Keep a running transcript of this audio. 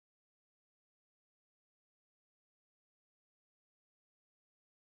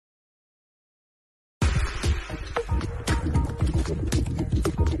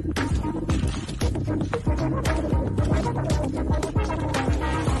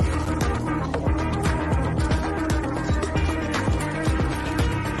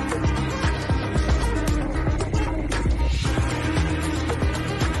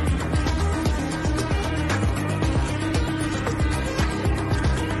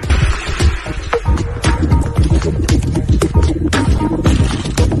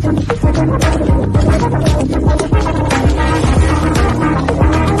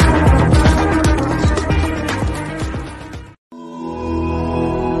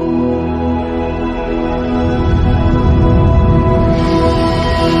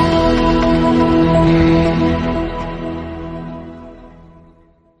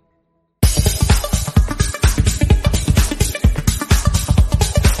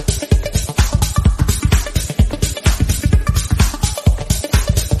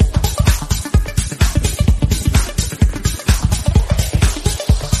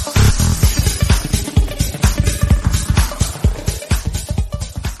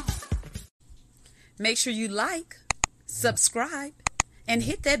Make sure you like, subscribe, and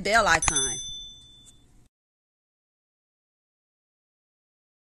hit that bell icon.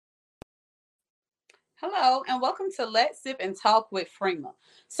 Hello, and welcome to Let's Sip and Talk with Freema.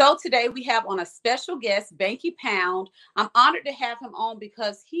 So today we have on a special guest, Banky Pound. I'm honored to have him on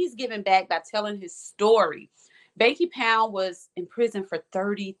because he's giving back by telling his story. Banky Pound was in prison for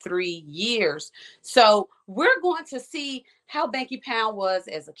 33 years. So we're going to see how Banky Pound was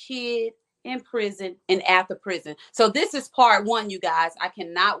as a kid, in prison, and after prison. So this is part one, you guys. I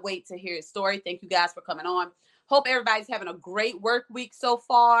cannot wait to hear his story. Thank you guys for coming on. Hope everybody's having a great work week so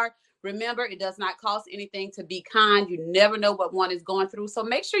far. Remember, it does not cost anything to be kind. You never know what one is going through. So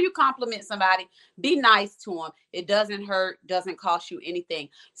make sure you compliment somebody. Be nice to them. It doesn't hurt, doesn't cost you anything.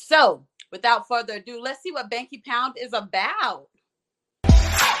 So without further ado, let's see what Banky Pound is about.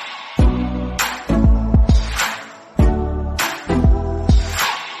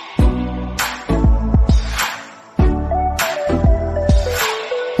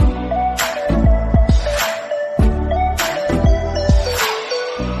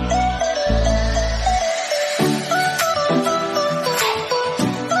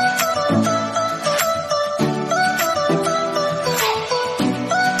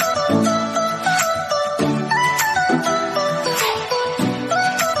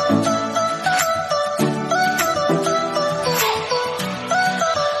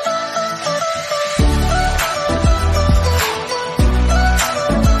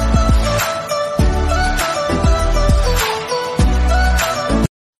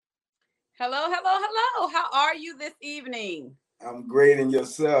 Hello. How are you this evening? I'm great, and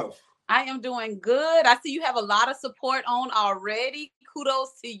yourself? I am doing good. I see you have a lot of support on already.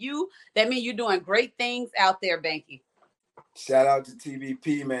 Kudos to you. That means you're doing great things out there, Banky. Shout out to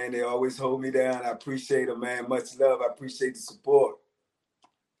TVP, man. They always hold me down. I appreciate them, man. Much love. I appreciate the support.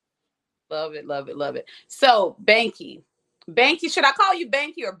 Love it. So, Banky, should I call you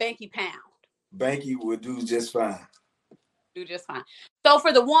Banky or Banky Pound? Banky will do just fine. So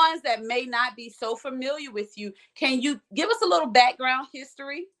for the ones that may not be so familiar with you, can you give us a little background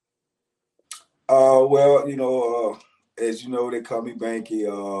history? Well, as you know, they call me Banky.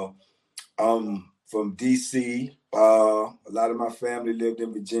 I'm from DC. A lot of my family lived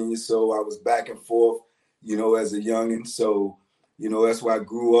in Virginia, so I was back and forth, as a youngin'. So, that's where I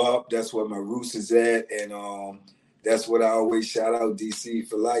grew up. That's where my roots is at. And that's what I always shout out, DC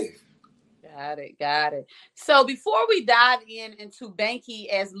for life. Got it. So before we dive into Banky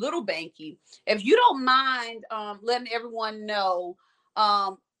as Little Banky, if you don't mind letting everyone know,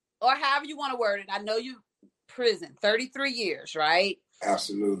 or however you want to word it, I know you prison, 33 years, right?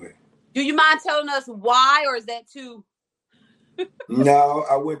 Absolutely. Do you mind telling us why, or is that too? No,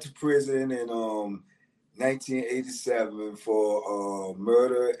 I went to prison in 1987 for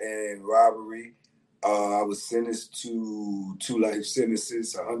murder and robbery. I was sentenced to 2 life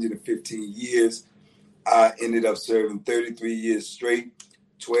sentences, 115 years. I ended up serving 33 years straight,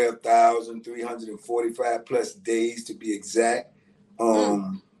 12,345 plus days to be exact.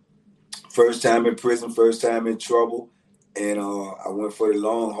 First time in prison, first time in trouble, and I went for the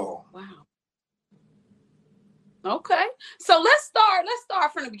long haul. Wow. Okay, so let's start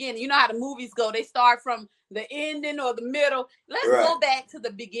from the beginning. You know how the movies go; they start from the ending or the middle. Let's go back to the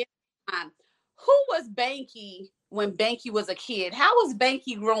beginning time. Who was Banky when Banky was a kid? How was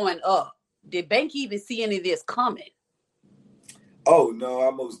Banky growing up? Did Banky even see any of this coming? Oh no, I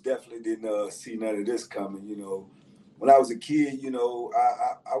most definitely didn't see none of this coming. When I was a kid,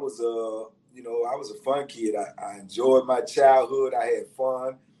 I was I was a fun kid. I enjoyed my childhood. I had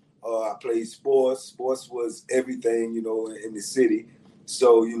fun. I played sports. Sports was everything, in the city.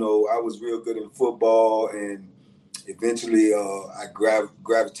 So, I was real good in football, and eventually I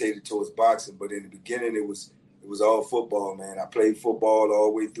gravitated towards boxing. But in the beginning, it was all football, man. I played football all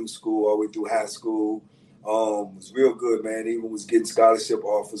the way through school, all the way through high school. Was real good, man. Even was getting scholarship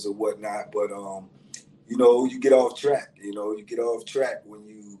offers or whatnot. But, you get off track. You get off track when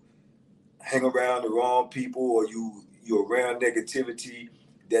you hang around the wrong people, or you're around negativity.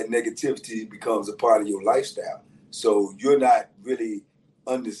 That negativity becomes a part of your lifestyle. So you're not really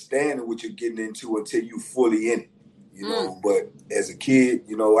understanding what you're getting into until you're fully in it, But as a kid,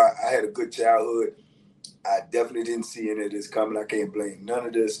 I had a good childhood. I definitely didn't see any of this coming. I can't blame none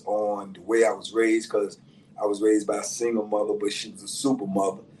of this on the way I was raised, because I was raised by a single mother, but she was a super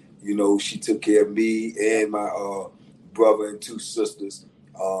mother. She took care of me and my brother and 2 sisters.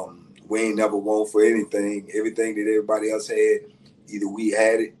 We ain't never won for anything. Everything that everybody else had, either we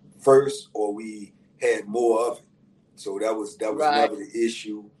had it first or we had more of it. So that was never the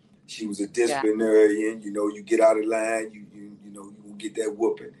issue. She was a disciplinarian. You get out of line, you will get that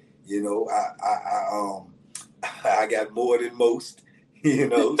whooping. You know, I got more than most. You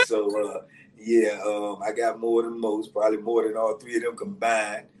know, so yeah, I got more than most, probably more than all three of them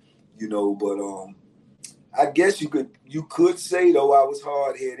combined. You know, but I guess you could say though I was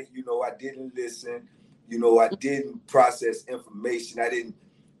hard headed. You know, I didn't listen. You know, I didn't process information. I didn't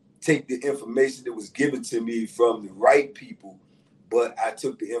take the information that was given to me from the right people, but I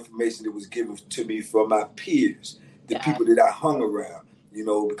took the information that was given to me from my peers, the people that I hung around, you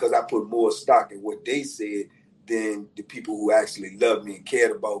know, because I put more stock in what they said than the people who actually loved me and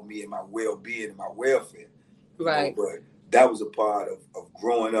cared about me and my well-being and my welfare. You know, but that was a part of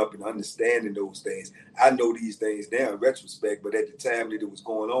growing up and understanding those things. I know these things now in retrospect, but at the time that it was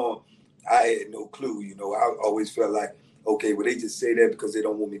going on, I had no clue. You know, I always felt like, okay, well, they just say that because they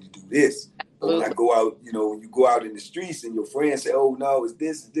don't want me to do this. But when I go out, you know, when you go out in the streets and your friends say, oh, no, it's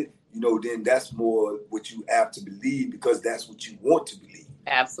this, you know, then that's more what you have to believe because that's what you want to believe.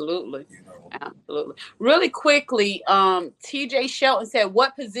 Absolutely. You know? Absolutely. Really quickly, TJ Shelton said,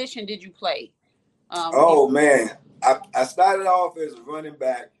 what position did you play? Man, I started off as a running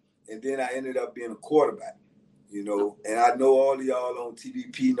back, and then I ended up being a quarterback. You know, and I know all of y'all on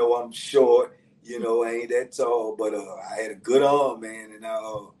TVP know I'm short. You know, I ain't that tall, but I had a good arm, man, and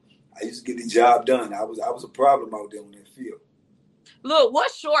I used to get the job done. I was a problem out there on that field. Look,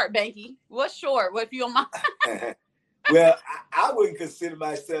 what's short, Banky? What's short? What if you don't mind? Well, I wouldn't consider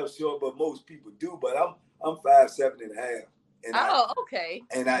myself short, but most people do. But I'm 5'7" and a half, and okay.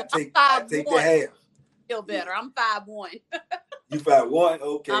 And I take the half. Feel better. I'm 5'1". You 5'1"?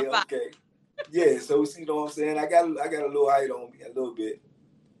 Okay. Yeah, so see what I'm saying? I got a little height on me, a little bit.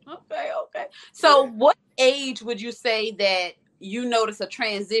 Okay. So what age would you say that you notice a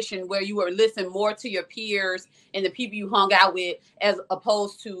transition where you were listening more to your peers and the people you hung out with as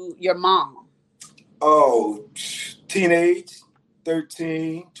opposed to your mom? Oh, teenage,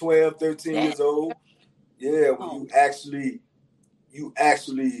 13 years old. Yeah, when you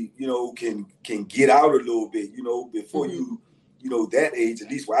actually, you know, can get out a little bit, you know, before you know, that age, at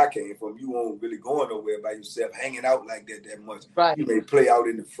least where I came from, you won't really go nowhere by yourself, hanging out like that much. Right. You may play out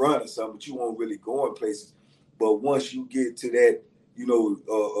in the front or something, but you won't really go in places. But once you get to that, you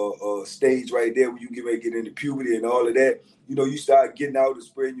know, stage right there where you get ready to get into puberty and all of that, you know, you start getting out and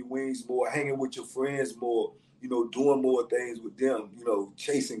spreading your wings more, hanging with your friends more, you know, doing more things with them, you know,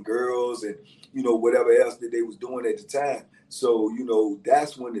 chasing girls and, you know, whatever else that they was doing at the time. So, you know,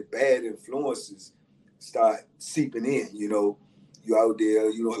 that's when the bad influences start seeping in, you know. You out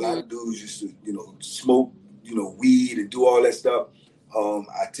there, you know, a lot of dudes used to, you know, smoke, you know, weed and do all that stuff.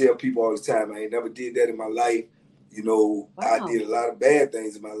 I tell people all the time, I ain't never did that in my life. You know, I did a lot of bad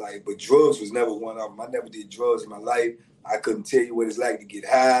things in my life, but drugs was never one of them. I never did drugs in my life. I couldn't tell you what it's like to get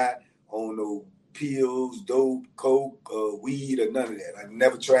high on no pills, dope, coke, weed, or none of that. I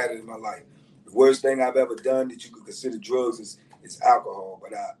never tried it in my life. The worst thing I've ever done that you could consider drugs is alcohol,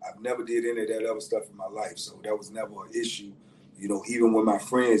 but I've never did any of that other stuff in my life, so that was never an issue. You know, even when my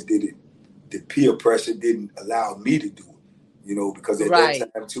friends did it, the peer pressure didn't allow me to do it, you know, because at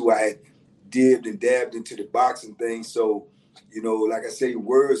that time, too, I had dipped and dabbed into the boxing thing. So, you know, like I say,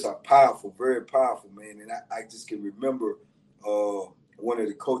 words are powerful, very powerful, man. And I just can remember one of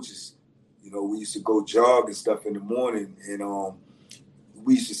the coaches, you know, we used to go jog and stuff in the morning, and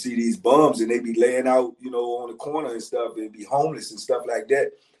we used to see these bums and they be laying out, you know, on the corner and stuff and be homeless and stuff like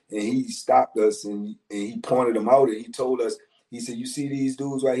that. And he stopped us and he pointed them out and he told us, he said, you see these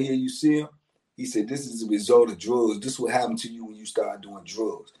dudes right here, you see them? He said, this is a result of drugs. This is what happened to you when you start doing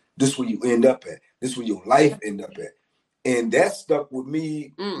drugs. This is where you end up at. This is where your life end up at. And that stuck with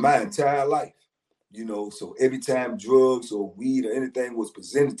me my entire life. You know, so every time drugs or weed or anything was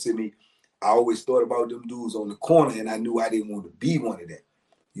presented to me, I always thought about them dudes on the corner and I knew I didn't want to be one of them.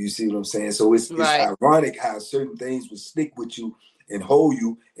 You see what I'm saying? So it's ironic how certain things will stick with you and hold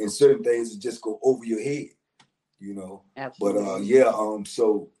you and certain things will just go over your head. You know, absolutely. But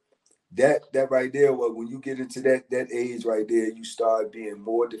so that right there, well, when you get into that age right there, you start being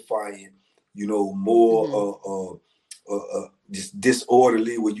more defiant, you know, more just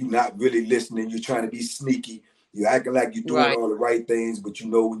disorderly, where you're not really listening, you're trying to be sneaky, you're acting like you're doing all the right things, but you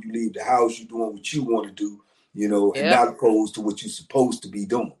know when you leave the house, you're doing what you want to do, you know, and not opposed to what you're supposed to be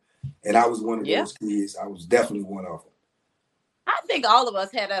doing. And I was one of those kids. I was definitely one of them. I think all of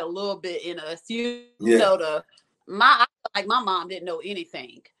us had that a little bit in us, you know, my mom didn't know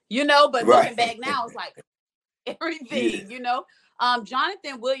anything, you know, but looking back now, it's like everything, you know.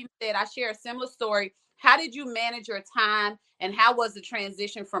 Jonathan Williams said, I share a similar story. How did you manage your time and how was the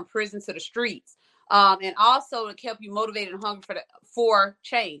transition from prison to the streets? And also it kept you motivated and hungry for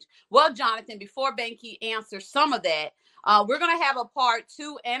change. Well, Jonathan, before Banky answers some of that, We're going to have a part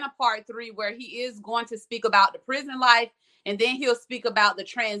 2 and a part 3 where he is going to speak about the prison life, and then he'll speak about the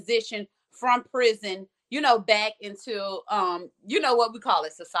transition from prison, back into, what we call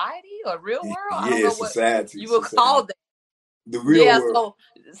it, society or real world. I don't Yeah, know what society, you will call that. the real world.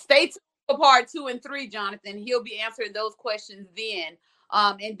 So stay tuned for part 2 and 3, Jonathan. He'll be answering those questions then.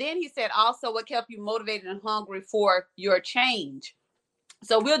 And then he said also what kept you motivated and hungry for your change.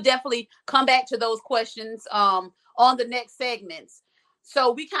 So we'll definitely come back to those questions on the next segments.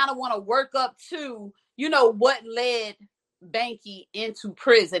 So we kind of want to work up to, what led Banky into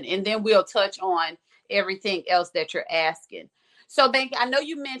prison, and then we'll touch on everything else that you're asking. So Banky, I know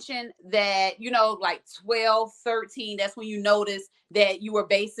you mentioned that, like 12, 13, that's when you noticed that you were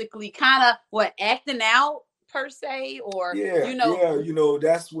basically kind of acting out per se, or yeah,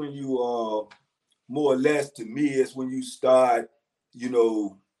 that's when you more or less, to me, it's when you start,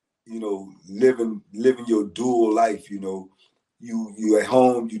 living your dual life. You at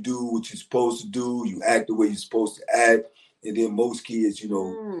home, you do what you're supposed to do, you act the way you're supposed to act, and then most kids,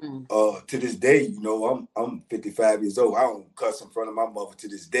 to this day, I'm 55 years old. I don't cuss in front of my mother to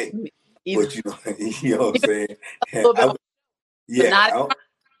this day, but you know what I'm saying.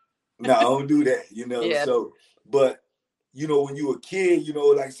 No, I don't do that. Yeah. So, but when you a kid,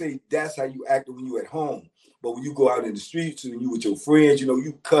 like say that's how you acted when you at home. But when you go out in the streets and you with your friends,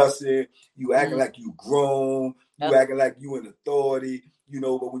 you cussing, you acting like you grown, you acting like you in authority,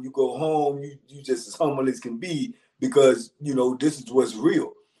 but when you go home, you just as humble as can be, because this is what's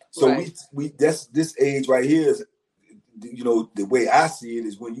real. So we that's this age right here is, the way I see it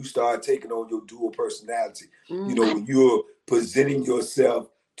is when you start taking on your dual personality. When you're presenting yourself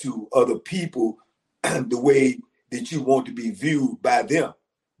to other people the way that you want to be viewed by them,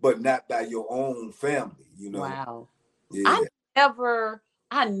 but not by your own family. Wow. Yeah.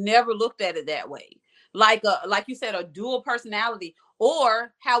 I never looked at it that way. Like you said, a dual personality,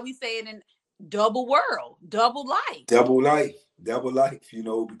 or how we say it in double world, double life. Double life,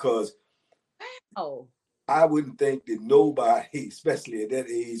 because I wouldn't think that nobody, especially at that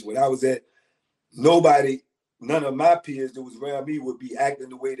age when I was at, none of my peers that was around me would be acting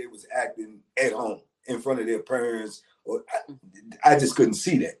the way they was acting at home in front of their parents. Or I just couldn't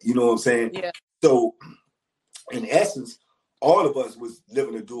see that. You know what I'm saying? Yeah. So in essence, all of us was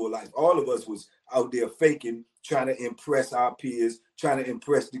living a dual life. All of us was out there faking, trying to impress our peers, trying to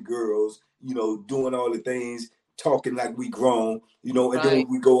impress the girls, doing all the things, talking like we grown, and then when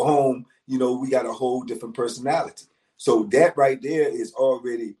we go home, we got a whole different personality. So that right there is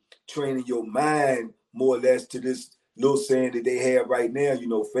already training your mind more or less to this little saying that they have right now,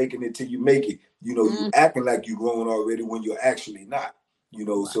 faking it till you make it. You acting like you grown already when you're actually not.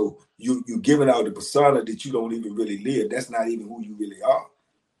 So you giving out the persona that you don't even really live. That's not even who you really are.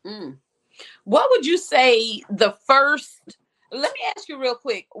 What would you say the first? Let me ask you real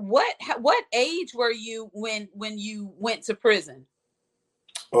quick. What age were you when you went to prison?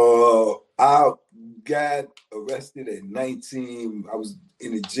 I got arrested at 19. I was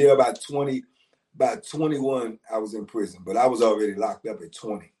in the jail by 20. By 21, I was in prison, but I was already locked up at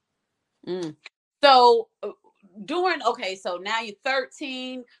 20. So so now you're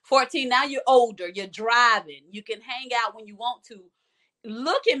 13, 14, now you're older, you're driving, you can hang out when you want to.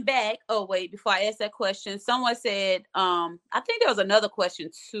 Looking back, before I ask that question, someone said, I think there was another question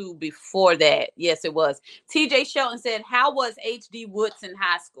too before that. Yes, it was. TJ Shelton said, how was HD Woodson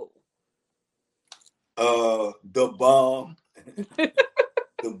High School? The bomb.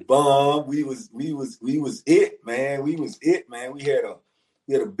 The bomb. We was it, man. We was it, man. We had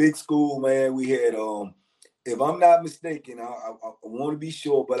a big school, man. We had if I'm not mistaken, I want to be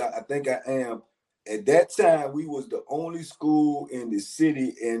sure, but I think I am. At that time, we was the only school in the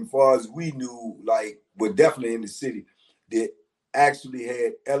city, and far as we knew, we're definitely in the city, that actually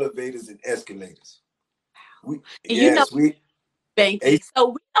had elevators and escalators. Thank you. So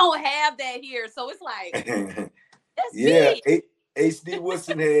we don't have that here. So it's like, that's HD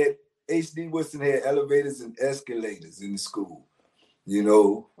Woodson had elevators and escalators in the school. And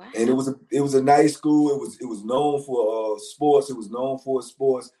it was a nice school. It was known for sports. It was known for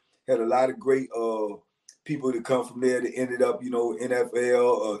sports. Had a lot of great people that come from there that ended up,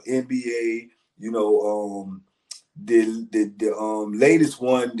 NFL, NBA. The latest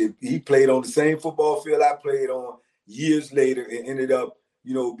one that he played on the same football field I played on years later, and ended up,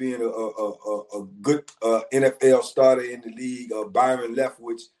 being a good NFL starter in the league. Byron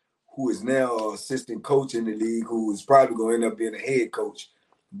Leftwich, who is now assistant coach in the league, who is probably going to end up being a head coach.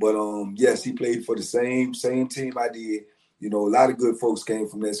 But yes, he played for the same team I did. A lot of good folks came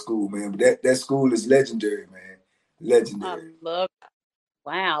from that school, man. But that school is legendary, man. Legendary. I love it.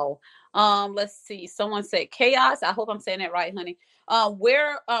 Wow. Let's see. Someone said chaos. I hope I'm saying that right, honey.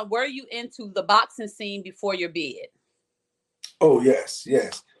 Where were you into the boxing scene before your bid? Oh yes,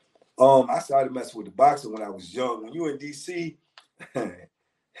 yes. I started messing with the boxing when I was young. When you in DC,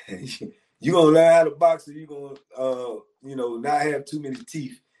 you gonna learn how to box, and you gonna not have too many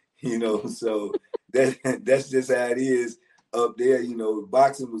teeth. So that's just how it is up there.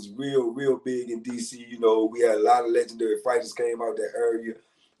 Boxing was real big in DC. We had a lot of legendary fighters came out that area.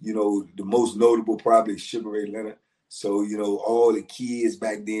 The most notable probably Sugar Ray Leonard. So all the kids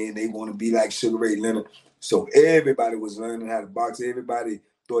back then, they want to be like Sugar Ray Leonard. So everybody was learning how to box. Everybody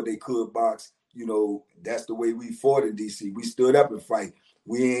thought they could box. That's the way we fought in DC. We stood up and fight.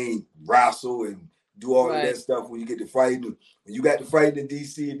 We ain't wrestle and do all of that stuff when you get to fighting. When you got to fight in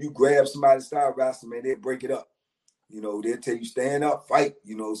DC, if you grab somebody and start wrestling, man, they'll break it up. They'll tell you stand up, fight. So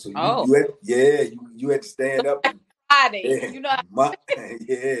you had to stand up and Friday,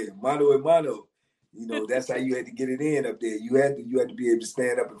 mano a mano. That's how you had to get it in up there. You had to be able to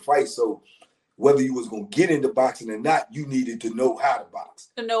stand up and fight. So whether you was gonna get into boxing or not, you needed to know how to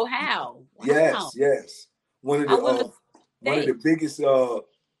box. To know how. Wow. Yes. One of the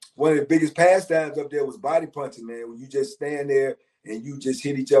biggest pastimes up there was body punching, man. When you just stand there and you just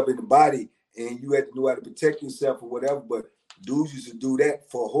hit each other in the body, and you had to know how to protect yourself or whatever. But dudes used to do that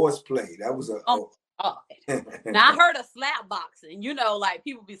for horseplay. That was Now I heard of slap boxing. Like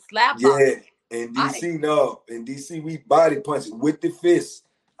people be slap boxing. Yeah, in DC, no. In DC, we body punching with the fist.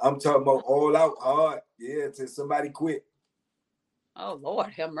 I'm talking about all out hard. Yeah, till somebody quit. Oh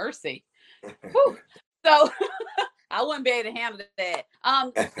Lord, have mercy. So I wouldn't be able to handle that.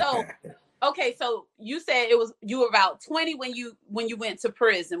 So okay, so you said you were about 20 when you went to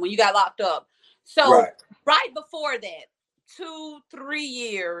prison, when you got locked up. So right before that, 2-3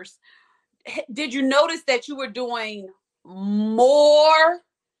 years, did you notice that you were doing more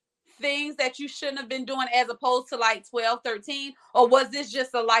things that you shouldn't have been doing as opposed to like 12, 13? Or was this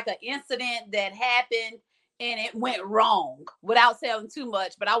just like an incident that happened and it went wrong? Without saying too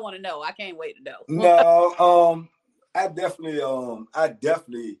much, but I want to know. I can't wait to know. No, I definitely,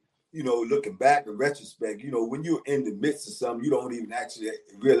 looking back in retrospect, when you're in the midst of something, you don't even actually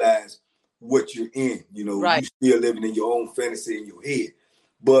realize what you're in. You're still living in your own fantasy in your head.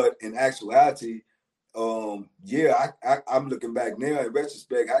 But in actuality, I'm looking back now in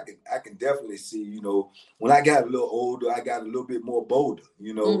retrospect. I can definitely see, when I got a little older, I got a little bit more bolder.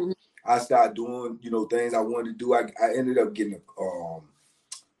 I started doing, things I wanted to do. I ended up getting a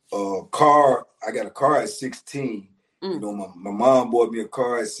car. I got a car at 16. My mom bought me a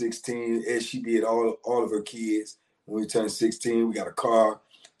car at 16, as she did all of her kids. When we turned 16, we got a car.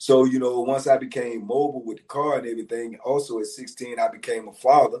 So, once I became mobile with the car and everything, also at 16, I became a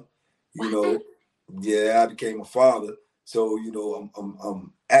father. I became a father. So,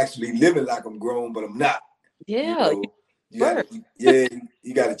 I'm actually living like I'm grown, but I'm not. Yeah. You got a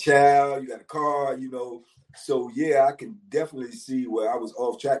child, you got a car, So, I can definitely see where I was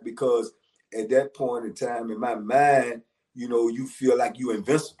off track, because at that point in time in my mind, you feel like you're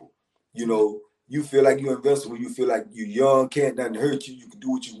invincible. You feel like you're invincible. You feel like you're young, can't nothing hurt you. You can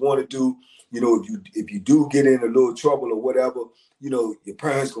do what you want to do. If you do get in a little trouble or whatever, your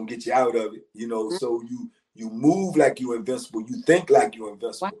parents gonna get you out of it. So you move like you're invincible. You think like you're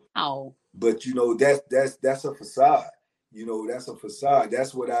invincible. Wow. But that's a facade. That's a facade.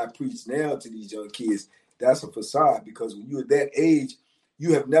 That's what I preach now to these young kids. That's a facade, because when you're that age,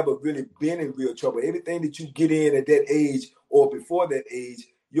 you have never really been in real trouble. Everything that you get in at that age or before that age,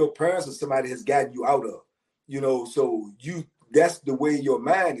 your parents or somebody has gotten you out of. So that's the way your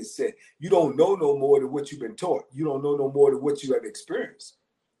mind is set. You don't know no more than what you've been taught. You don't know no more than what you have experienced.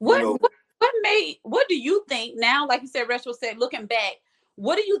 What do you think now? Like you said, Retro said, looking back,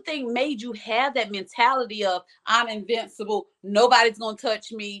 what do you think made you have that mentality of I'm invincible, nobody's gonna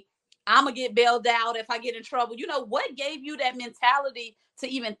touch me, I'm gonna get bailed out if I get in trouble? What gave you that mentality to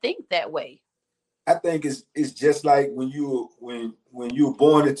even think that way? I think it's just like when you're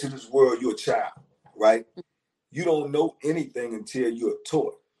born into this world, you're a child, right? You don't know anything until you're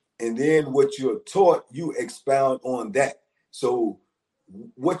taught. And then what you're taught, you expound on that. So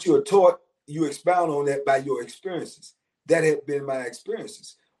what you're taught, you expound on that by your experiences. That had been my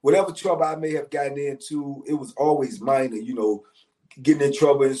experiences. Whatever trouble I may have gotten into, it was always minor, getting in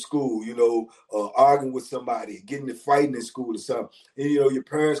trouble in school, arguing with somebody, getting in fighting in school or something. And, your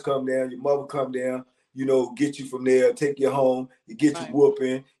parents come down, your mother come down, get you from there, take you home, you get your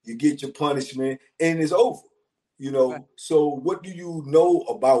whooping, you get your punishment, and it's over. So what do you know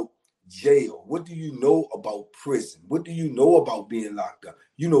about jail? What do you know about prison? What do you know about being locked up?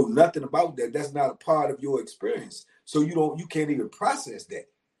 You know nothing about that. That's not a part of your experience. So you can't even process that.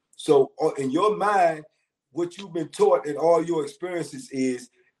 So in your mind, what you've been taught in all your experiences is,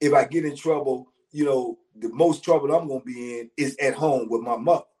 if I get in trouble, the most trouble I'm going to be in is at home with my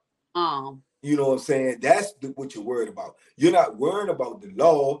mother. You know what I'm saying? That's what you're worried about. You're not worried about the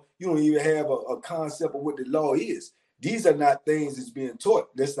law. You don't even have a concept of what the law is. These are not things that's being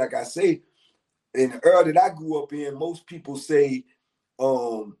taught. Just like I say, in the era that I grew up in, most people say,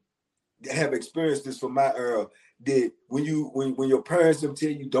 have experienced this from my era, that when your parents them tell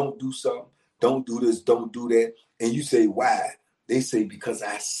you don't do something, don't do this, don't do that, and you say why, they say because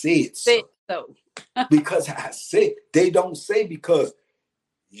I said so. Because I said. They don't say because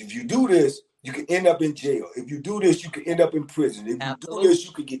if you do this, you can end up in jail. If you do this, you can end up in prison. If you do this,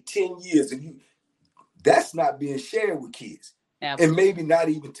 you could get 10 years. That's not being shared with kids. And maybe not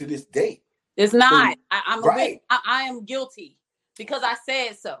even to this day. It's not. So, I'm right. I am guilty because I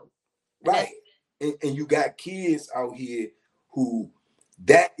said so. Right. And you got kids out here who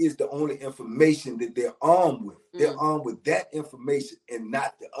that is the only information that they're armed with. They're armed with that information and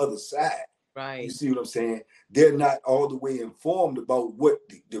not the other side. Right. You see what I'm saying? They're not all the way informed about what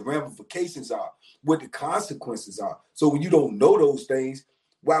the ramifications are, what the consequences are. So when you don't know those things,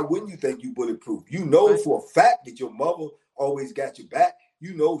 why wouldn't you think you bulletproof? You know for a fact that your mother always got your back.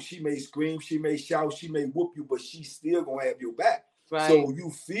 You know she may scream, she may shout, she may whoop you, but she's still going to have your back. Right. So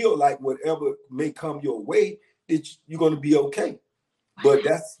you feel like whatever may come your way, that you're going to be okay. But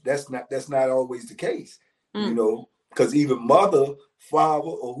that's not always the case, because even mother, father,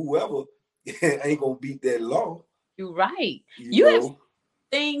 or whoever ain't gonna beat that law. You're right. You have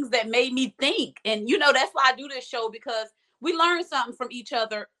things that made me think, and that's why I do this show, because we learn something from each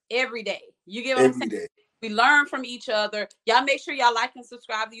other every day. You get what I'm saying? Day. We learn from each other. Y'all make sure y'all like and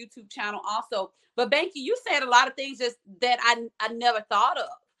subscribe to the YouTube channel also. But Banky, you said a lot of things just that I never thought of.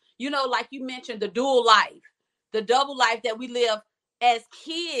 Like you mentioned, the dual life, the double life that we live as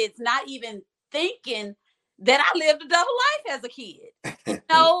kids, not even thinking that I lived a double life as a kid. And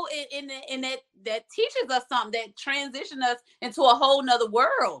that teaches us something, that transitions us into a whole nother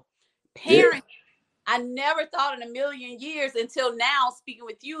world. Parents, I never thought in a million years until now, speaking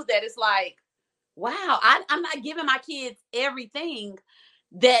with you, that it's like, wow, I'm not giving my kids everything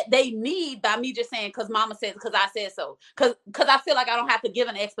that they need by me just saying, because mama said, because I said so. Because I feel like I don't have to give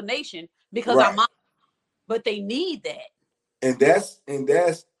an explanation because I'm mom, but they need that. And that's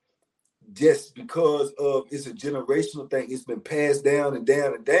just because of it's a generational thing. It's been passed down and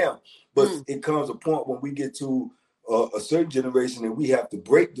down and down. But it comes a point when we get to a certain generation and we have to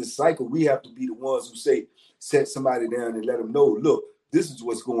break this cycle. We have to be the ones who set somebody down and let them know, look, this is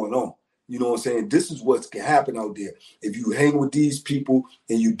what's going on. You know what I'm saying? This is what's can happen out there. If you hang with these people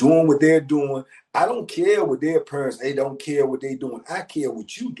and you doing what they're doing, I don't care what their parents, they don't care what they're doing. I care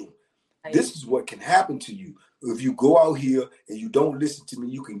what you doing. Right. This is what can happen to you. If you go out here and you don't listen to me,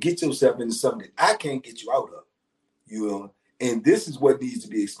 you can get yourself into something that I can't get you out of. And this is what needs to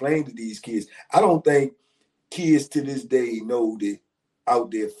be explained to these kids. I don't think kids to this day know that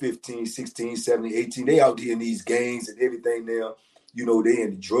out there 15, 16, 17, 18, they out here in these gangs and everything now. They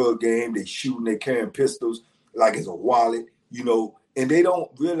in the drug game, they shooting, they carrying pistols like it's a wallet, and they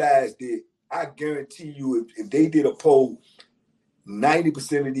don't realize that. I guarantee you, if they did a poll,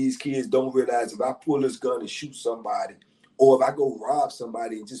 90% of these kids don't realize if I pull this gun and shoot somebody, or if I go rob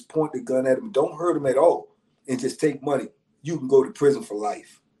somebody and just point the gun at them, don't hurt them at all, and just take money, you can go to prison for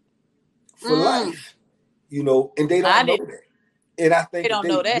life. For life. And they don't know that. And I think if they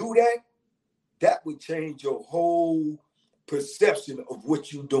knew that, that would change your whole perception of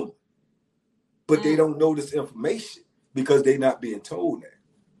what you're doing. But they don't know this information because they're not being told that.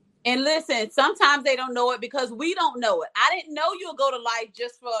 And listen, sometimes they don't know it because we don't know it. I didn't know you'll go to life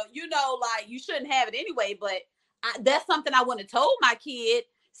just for, like you shouldn't have it anyway. But that's something I wouldn't have told my kid,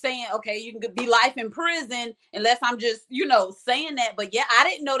 saying, okay, you can be life in prison unless I'm just, saying that. But yeah, I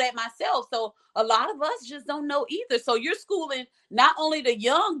didn't know that myself. So a lot of us just don't know either. So you're schooling not only the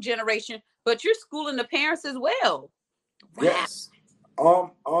young generation, but you're schooling the parents as well. Wow. Yes.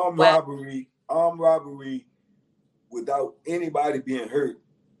 Armed robbery without anybody being hurt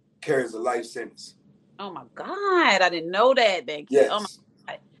carries a life sentence. Oh my God, I didn't know that, Becky. Yes. Oh my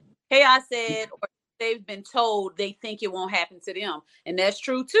God. Hey, I said, or they've been told they think it won't happen to them, and that's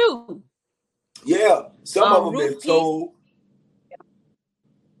true too. Yeah, some of them been told.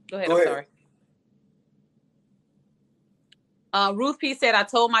 Go ahead. I'm sorry. Ruth P said, I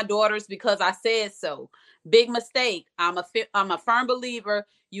told my daughters because I said so. Big mistake. I'm a firm believer.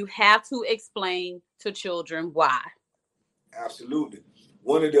 You have to explain to children why. Absolutely.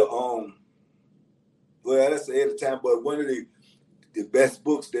 One of the well, that's ahead of time, but one of the best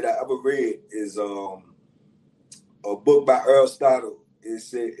books that I ever read is a book by Aristotle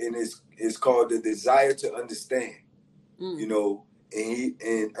It's called The Desire to Understand. You know,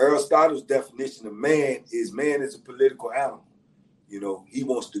 and Aristotle's definition of man is a political animal. You know, he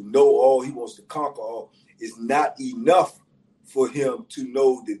wants to know all, he wants to conquer all. It's not enough for him to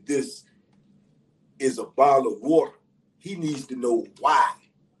know that this is a bottle of water. He needs to know why.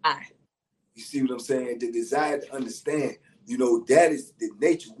 You see what I'm saying? The desire to understand, you know, that is the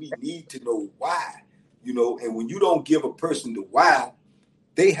nature. We need to know why, you know, and when you don't give a person the why,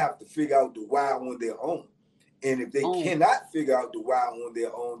 they have to figure out the why on their own. And if they cannot figure out the why on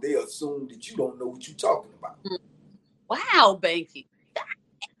their own, they assume that you don't know what you're talking about. Wow, Banky.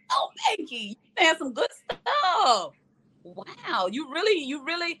 Oh, Banky, you saying some good stuff. Wow, you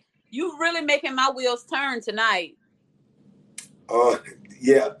really making my wheels turn tonight.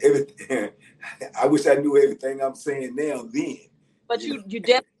 Yeah, everything. I wish I knew everything I'm saying now then. But you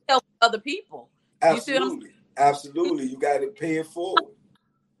definitely help other people. Absolutely. Absolutely. You got to pay it forward.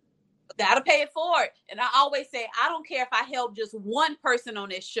 Got to pay it forward. And I always say, I don't care if I help just one person on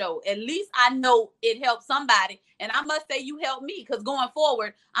this show. At least I know it helped somebody. And I must say you helped me, because going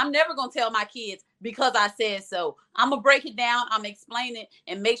forward, I'm never going to tell my kids because I said so. I'm going to break it down. I'm going to explain it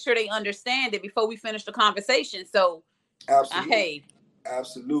and make sure they understand it before we finish the conversation. So, absolutely.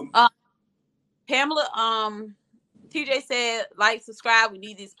 Absolutely. Pamela, TJ said, like, subscribe. We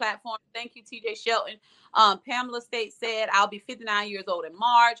need these platforms. Thank you, TJ Shelton. Pamela State said, I'll be 59 years old in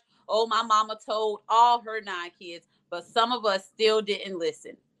March. Oh, my mama told all her 9 kids, but some of us still didn't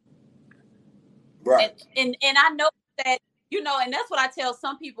listen. Right. And I know that, you know, and that's what I tell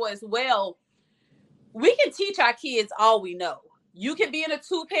some people as well. We can teach our kids all we know. You can be in a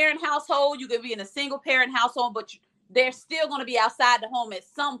 2-parent household. You can be in a single-parent household, but they're still going to be outside the home at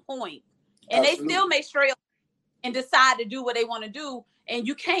some point. And Absolutely. They still may stray and decide to do what they want to do. And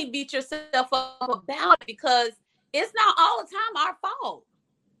you can't beat yourself up about it, because it's not all the time our fault.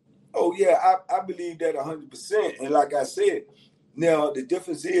 Oh, yeah, I believe that 100%. And like I said, now the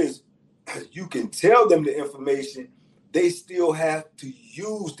difference is you can tell them the information. They still have to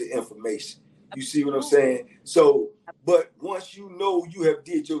use the information. You see what I'm saying? So, but once you know you have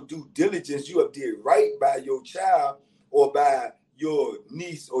did your due diligence, you have did right by your child or by your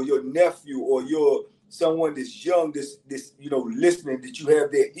niece or your nephew or your someone that's young, this you know, listening, that you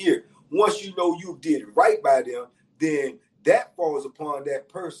have their ear. Once you know you did right by them, then that falls upon that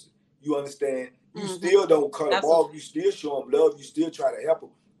person. You understand? You still don't cut them off. You still show them love. You still try to help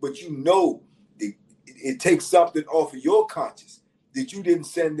them. But you know it takes something off of your conscience that you didn't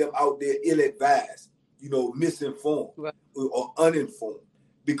send them out there ill-advised, you know, misinformed or uninformed,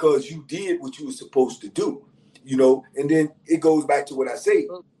 because you did what you were supposed to do, you know. And then it goes back to what I say,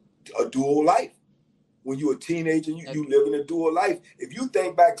 a dual life. When you're a teenager, you live in a dual life. If you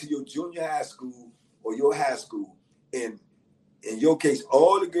think back to your junior high school or your high school, and in your case,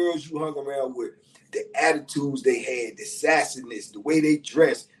 all the girls you hung around with, the attitudes they had, the sassiness, the way they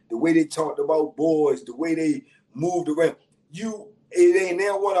dressed, the way they talked about boys, the way they moved around, it ain't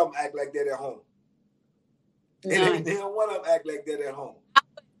never one of them act like that at home. It ain't never one of them act like that at home.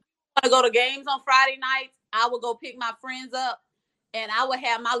 I go to games on Friday nights. I would go pick my friends up, and I would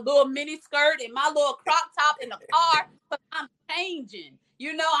have my little mini skirt and my little crop top in the car, because I'm changing.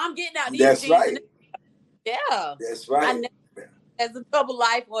 You know, I'm getting out these That's jeans. right. Yeah. That's right. I never as a double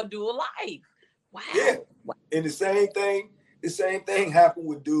life or dual life. Wow. Yeah. And the same thing happened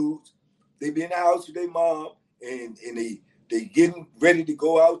with dudes. They be in the house with their mom, and they getting ready to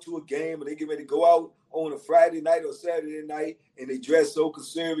go out to a game, and they get ready to go out on a Friday night or Saturday night, and they dress so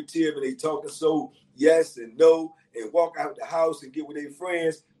conservative, and they talking so yes and no, and walk out the house and get with their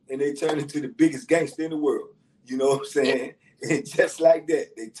friends, and they turn into the biggest gangster in the world. You know what I'm saying? And just like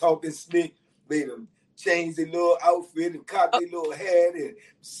that, they talking slick, made them change their little outfit and cock their little head and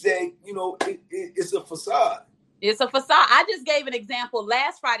say, you know, it's a facade. It's a facade. I just gave an example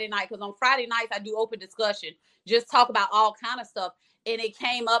last Friday night, because on Friday nights I do open discussion, just talk about all kind of stuff. And it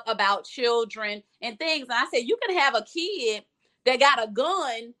came up about children and things. And I said, you can have a kid that got a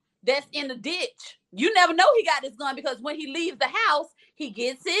gun that's in the ditch. You never know he got this gun, because when he leaves the house, he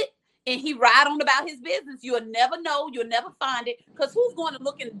gets it and he ride on about his business. You'll never know. You'll never find it, because who's going to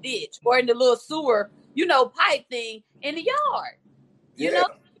look in the ditch or in the little sewer, you know, pipe thing in the yard? You know,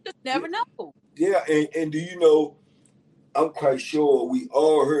 you just never know. Yeah, and do you know, I'm quite sure we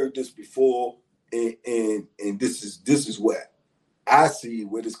all heard this before, and this is where I see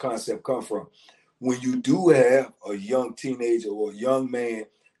where this concept come from. When you do have a young teenager or a young man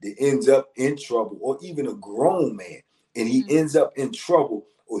that ends up in trouble, or even a grown man, and he ends up in trouble,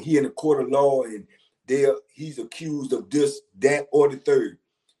 or he in a court of law, and he's accused of this, that, or the third,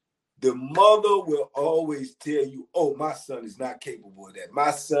 the mother will always tell you, oh, my son is not capable of that.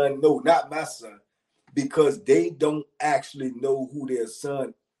 My son, no, not my son, because they don't actually know who their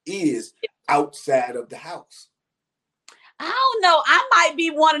son is outside of the house. I don't know. I might be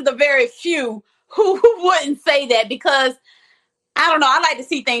one of the very few who wouldn't say that, because I don't know. I like to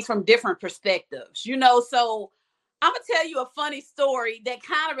see things from different perspectives, So I'm going to tell you a funny story that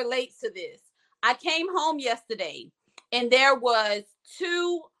kind of relates to this. I came home yesterday and there was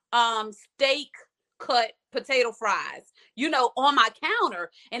 2 steak cut potato fries, on my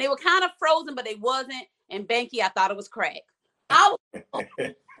counter, and they were kind of frozen, but they wasn't. And Banky, I thought it was crack. I was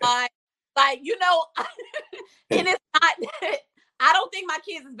and it's not, I don't think my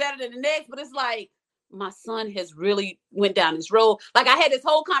kids is better than the next, but it's like, my son has really went down this road. Like, I had this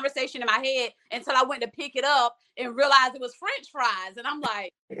whole conversation in my head until I went to pick it up and realized it was French fries. And I'm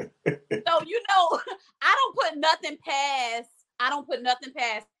like, so, I don't put nothing past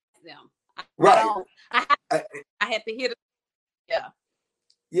them. Right. I have to hear the, yeah.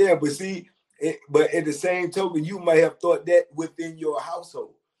 Yeah, but see, but at the same token, you might have thought that within your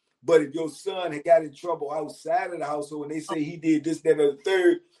household. But if your son had got in trouble outside of the household and they say he did this, that, or the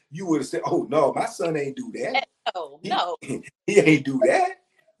third, you would have said, oh, no, my son ain't do that. No. He ain't do that,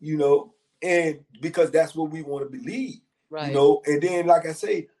 and because that's what we want to believe, right. And then, like I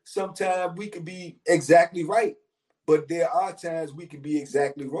say, sometimes we can be exactly right, but there are times we can be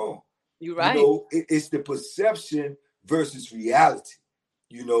exactly wrong. You're right. It's the perception versus reality,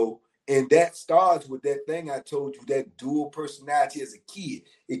 and that starts with that thing I told you, that dual personality as a kid.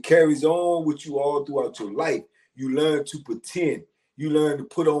 It carries on with you all throughout your life. You learn to pretend. You learn to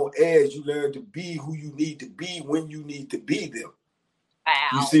put on airs. You learn to be who you need to be when you need to be them. Wow.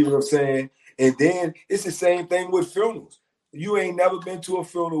 You see what I'm saying? And then it's the same thing with funerals. You ain't never been to a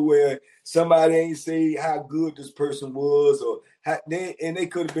funeral where somebody ain't say how good this person was, or they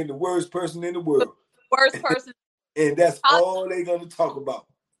could have been the worst person in the world. Worst person. And that's all they're going to talk about.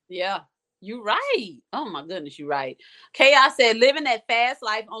 Yeah, you're right. Oh, my goodness, you're right. Chaos said, living that fast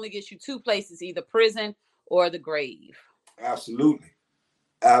life only gets you 2 places, either prison or the grave. Absolutely.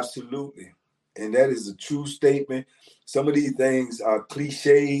 Absolutely. And that is a true statement. Some of these things are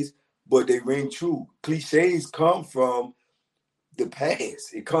cliches, but they ring true. Cliches come from the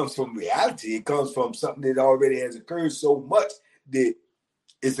past. It comes from reality. It comes from something that already has occurred so much that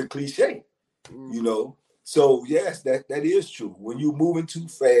it's a cliche, So, yes, that is true. When you're moving too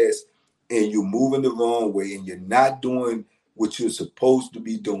fast and you're moving the wrong way and you're not doing what you're supposed to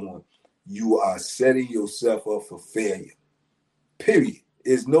be doing, you are setting yourself up for failure. Period.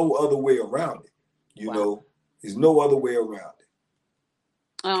 There's no other way around it. There's no other way around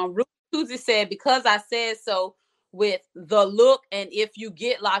it. Ruth Susie said, because I said so with the look, and if you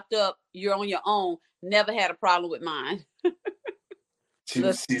get locked up, you're on your own. Never had a problem with mine.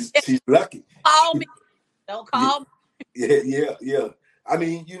 She's lucky. Call me. Don't call me. Yeah. I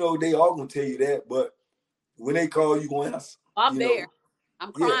mean, they all gonna tell you that, but when they call, you gonna answer. I'm there.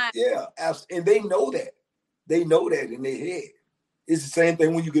 I'm crying. Yeah. And they know that. They know that in their head. It's the same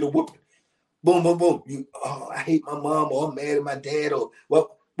thing when you get a whooping. Boom, boom, boom. I hate my mom, or I'm mad at my dad, or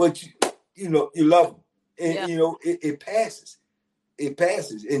but you love them, and it passes. It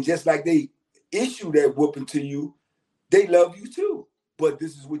passes, and just like they issue that whooping to you, they love you too. But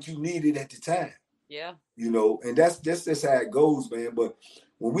this is what you needed at the time. Yeah. And that's how it goes, man. But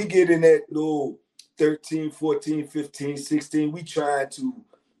when we get in that little 13, 14, 15, 16, we try to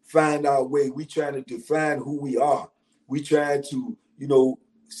find our way. We try to define who we are. We try to,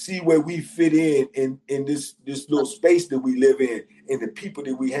 see where we fit in this little space that we live in and the people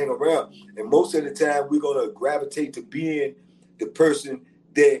that we hang around. And most of the time, we're going to gravitate to being the person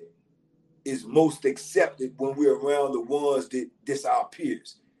that is most accepted when we're around the ones that's our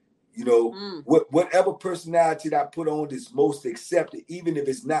peers. Whatever personality that I put on that's most accepted, even if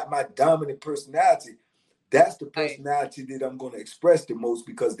it's not my dominant personality, that's the personality that I'm going to express the most,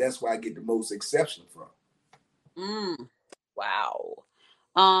 because that's where I get the most exception from. Wow.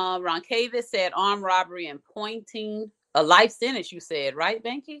 Ron Cavis said armed robbery and pointing, a life sentence, you said, right,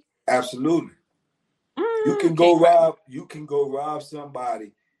 Banky? Absolutely. You can go rob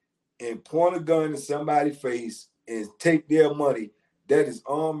somebody and point a gun in somebody's face and take their money. That is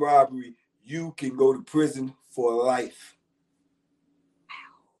armed robbery. You can go to prison for life.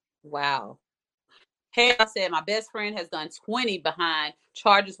 Wow. Hey, I said my best friend has done 20 behind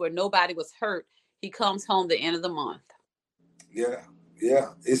charges where nobody was hurt. He comes home the end of the month. Yeah.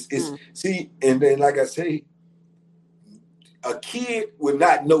 It's see, and then like I say, a kid would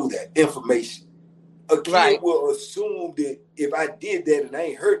not know that information. A kid will assume that if I did that and I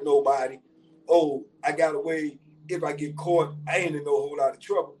ain't hurt nobody, I got away. If I get caught, I ain't in no whole lot of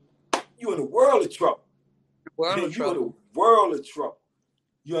trouble. you in a world of trouble. World of trouble. You in a world of trouble.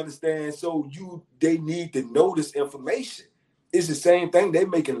 You understand? So they need to know this information. It's the same thing. They're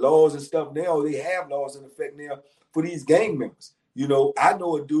making laws and stuff now. They have laws in effect now for these gang members. You know, I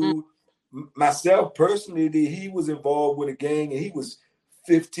know a dude, myself personally, that he was involved with a gang and he was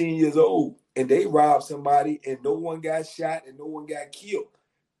 15 years old and they robbed somebody and no one got shot and no one got killed.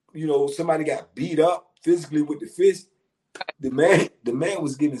 You know, somebody got beat up physically with the fist. The man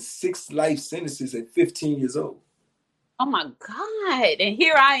was given 6 life sentences at 15 years old. Oh my God. And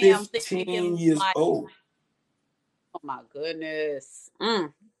here I am 15 years old. Oh my goodness.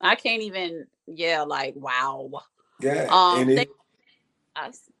 I can't even, like, wow. Yeah.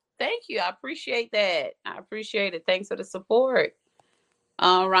 Thank you. I appreciate that. I appreciate it. Thanks for the support.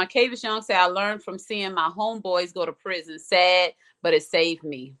 Roncavius Young said, I learned from seeing my homeboys go to prison. Sad, but it saved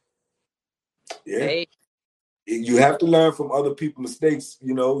me. Yeah. You have to learn from other people's mistakes.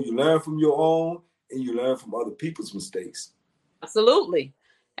 You know, you learn from your own and you learn from other people's mistakes. Absolutely.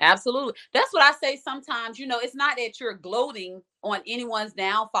 Absolutely. That's what I say sometimes. You know, it's not that you're gloating on anyone's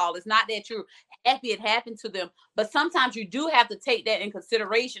downfall. It's not that you're happy it happened to them. But sometimes you do have to take that in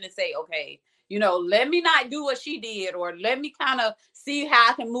consideration and say, okay, you know, let me not do what she did, or let me kind of see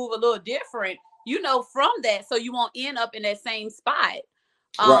how I can move a little different, you know, from that, so you won't end up in that same spot.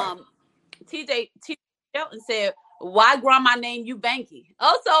 Right. TJ Shelton said, why grandma named you Banky?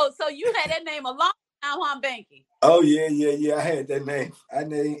 Oh, so you had that name a long time, huh, Banky? Oh, yeah. I had that name.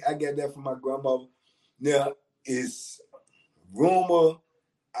 I got that from my grandmother. Now, it's rumor,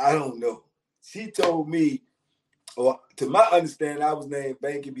 I don't know. She told me, or to my understanding, I was named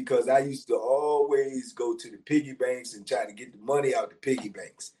Banky because I used to always go to the piggy banks and try to get the money out the piggy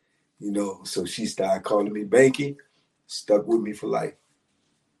banks. You know, so she started calling me Banky, stuck with me for life.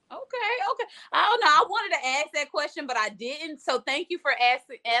 Okay. I don't know. I wanted to ask that question, but I didn't. So thank you for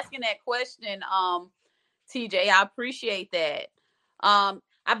asking that question, TJ. I appreciate that. I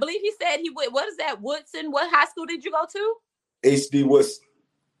believe he said he would. What is that? Woodson? What high school did you go to? H.D. Woodson.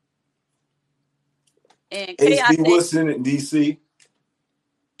 And H.D. Woodson in D.C.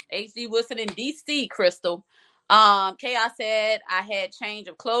 H.D. Woodson in D.C. Crystal. Chaos said I had change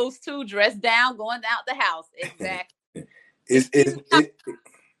of clothes too, dressed down, going out the house. Exactly.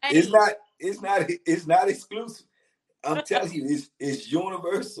 It's not exclusive. I'm telling you, it's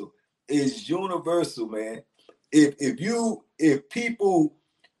universal. It's universal, man. If people,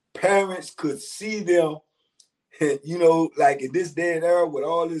 parents could see them, you know, like in this day and era with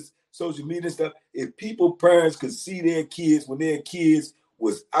all this social media stuff, if parents could see their kids when their kids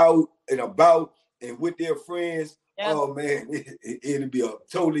was out and about and with their friends, oh man, it'd be a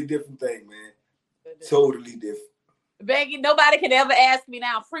totally different thing, man. Totally different. Becky, nobody can ever ask me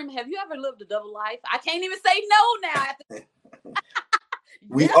now, Freeman, have you ever lived a double life? I can't even say no now.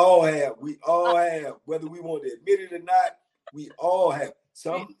 We all have, whether we want to admit it or not, we all have.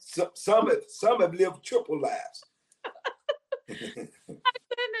 Some have lived triple lives. My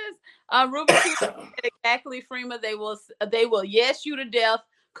goodness. Ruben said exactly, Freeman. They will yes you to death,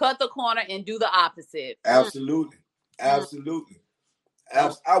 cut the corner, and do the opposite. Absolutely. I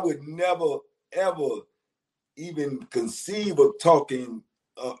would never ever even conceive of talking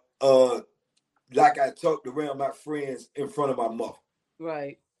like I talked around my friends in front of my mother.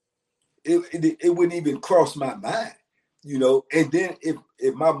 Right. It wouldn't even cross my mind, you know. And then if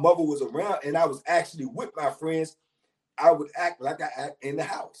my mother was around and I was actually with my friends, I would act like I act in the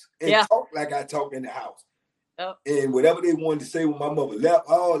house and talk like I talk in the house. Oh. And whatever they wanted to say when my mother left,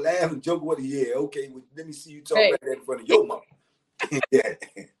 laugh and joke. Okay, well, let me see you talk like that in front of your mother. Yeah.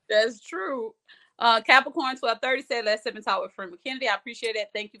 That's true. Capricorn 1230 said, let's sip and talk with Freeman Kennedy. I appreciate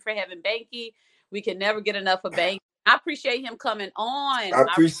that. Thank you for having Banky. We can never get enough of Banky. I appreciate him coming on. I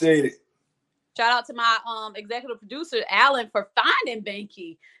appreciate it. Shout out to my executive producer, Alan, for finding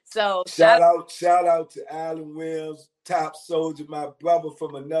Banky. So shout out to Alan Williams, top soldier, my brother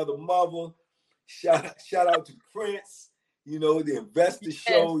from another mother. Shout out to Prince, you know, the Investor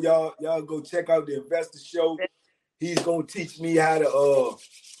Show. Y'all go check out the Investor Show. He's gonna teach me how to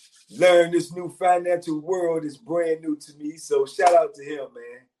learn this new financial world. Is brand new to me. So shout out to him,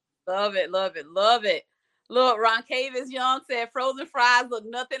 man. Love it. Look, Roncavius Young said frozen fries look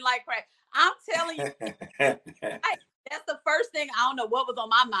nothing like crack. I'm telling you, that's the first thing. I don't know what was on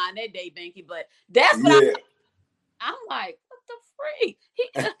my mind that day, Banky, but that's what I'm like, what the freak?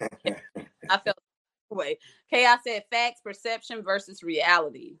 I felt the way. Chaos said facts, perception versus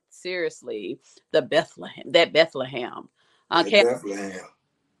reality. Seriously, Bethlehem. Bethlehem.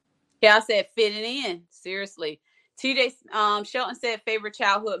 Chaos said fitting in. Seriously. TJ Shelton said favorite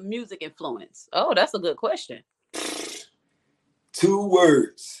childhood music influence. Oh, that's a good question. 2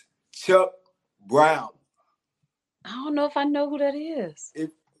 words. Chuck Brown. I don't know if I know who that is.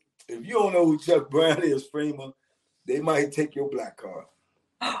 If you don't know who Chuck Brown is, Freema, they might take your black card.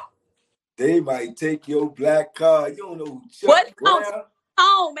 They might take your black card. You don't know who Chuck Brown?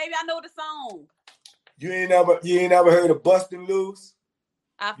 Song? Maybe I know the song. You ain't never heard of Bustin' Loose?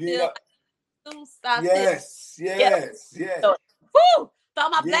 I feel loose. Yes. Woo!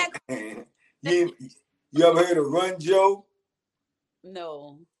 Thought my black. You ever heard of Run Joe?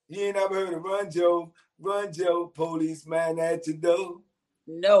 No. You ain't never heard of Run Joe? Run Joe, policeman at your door.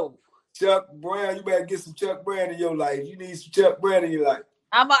 No. Chuck Brown, you better get some Chuck Brown in your life. You need some Chuck Brown in your life.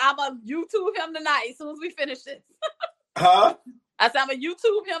 I'm a YouTube him tonight as soon as we finish this. Huh? I said I'm a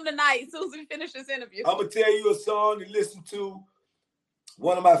YouTube him tonight as soon as we finish this interview. I'm gonna tell you a song to listen to.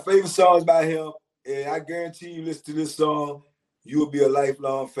 One of my favorite songs by him, and I guarantee you listen to this song, you will be a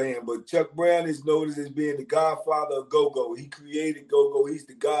lifelong fan. But Chuck Brown is noticed as being the godfather of go-go. He created go-go. He's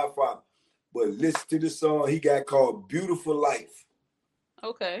the godfather. But listen to the song he got called Beautiful Life.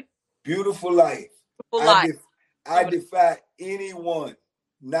 Okay. Beautiful Life. Beautiful Life. I defy anyone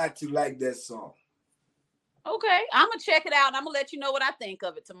not to like that song. Okay. I'm going to check it out, and I'm going to let you know what I think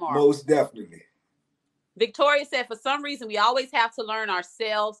of it tomorrow. Most definitely. Victoria said, for some reason, we always have to learn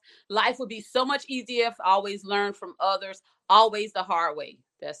ourselves. Life would be so much easier if I always learn from others, always the hard way.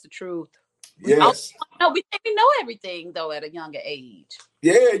 That's the truth. Yes. We think we know everything, though, at a younger age.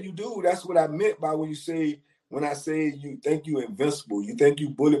 Yeah, you do. That's what I meant by when I say you think you're invincible, you think you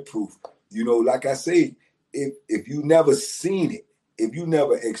bulletproof. You know, like I say, if you never seen it, if you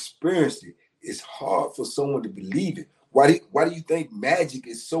never experienced it, it's hard for someone to believe it. Why do you think magic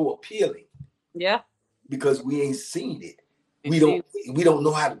is so appealing? Yeah. Because we ain't seen it. We don't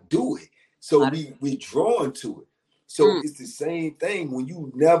know how to do it. So we drawn to it. So it's the same thing when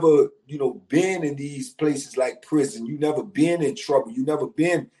you never, been in these places like prison. You never been in trouble. You never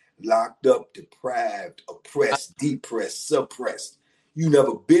been locked up, deprived, oppressed, depressed, suppressed. You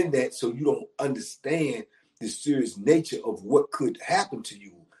never been that, so you don't understand the serious nature of what could happen to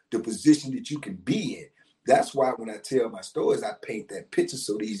you, the position that you can be in. That's why when I tell my stories, I paint that picture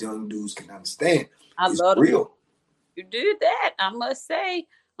so these young dudes can understand. It's real. You did that, I must say.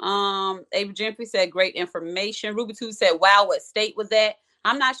 Ava Jeffrey said, great information. Ruby Tuesday said, wow, what state was that?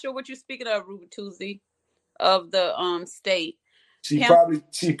 I'm not sure what you're speaking of, Ruby Tuesday, of the state. She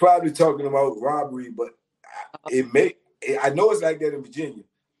probably talking about robbery, but I know it's like that in Virginia,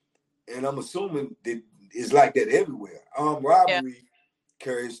 and I'm assuming that it's like that everywhere. Robbery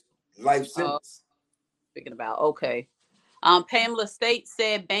carries life sentence. Speaking about, okay. Pamela State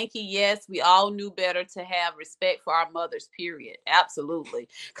said, Banky, yes, we all knew better to have respect for our mothers, period. Absolutely.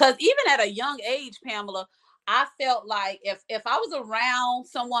 Because even at a young age, Pamela, I felt like if I was around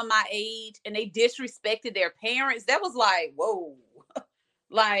someone my age and they disrespected their parents, that was like, whoa,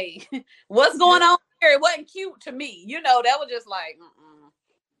 like, what's going on here? It wasn't cute to me. That was just like,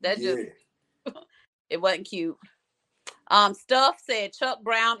 it wasn't cute. Stuff said Chuck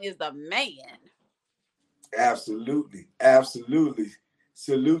Brown is the man. Absolutely.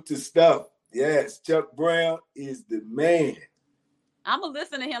 Salute to Stuff. Yes, Chuck Brown is the man. I'm going to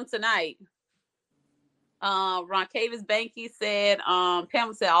listen to him tonight. Roncavis Banky said,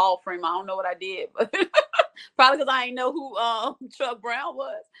 Pamela said, all frame. I don't know what I did, but probably because I didn't know who Chuck Brown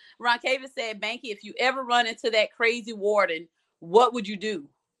was. Roncavis said, Banky, if you ever run into that crazy warden, what would you do?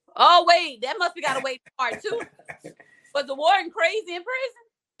 Oh, wait, that must be got to wait for part 2. Was the warden crazy in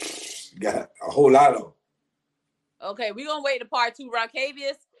prison? Got a whole lot of them. Okay, we're going to wait to part 2.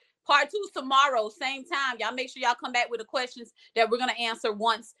 Roncavius, part 2's tomorrow, same time. Y'all make sure y'all come back with the questions that we're going to answer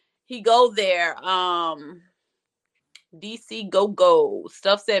once he go there. DC Go.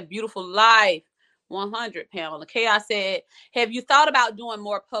 Stuff said, beautiful life. 100, Pamela. Chaos said, have you thought about doing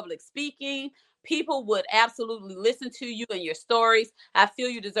more public speaking? People would absolutely listen to you and your stories. I feel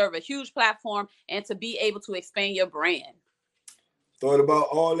you deserve a huge platform and to be able to expand your brand. Thought about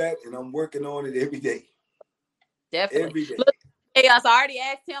all that, and I'm working on it every day. Definitely. Every day. Look, Chaos, I already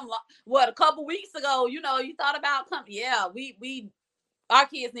asked him, a couple weeks ago, you thought about coming. Yeah, our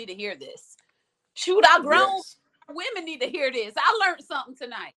kids need to hear this. Shoot, our grown women need to hear this. I learned something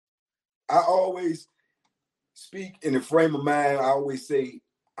tonight. I always speak in the frame of mind. I always say,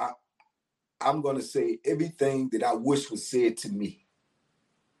 I'm going to say everything that I wish was said to me.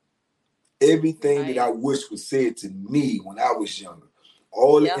 Everything that I wish was said to me when I was younger.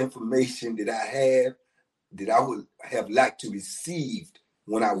 All the information that I have, that I would have liked to receive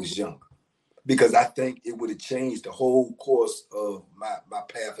when I was younger. Because I think it would have changed the whole course of my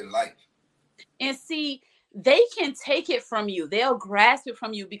path in life. And see, they can take it from you. They'll grasp it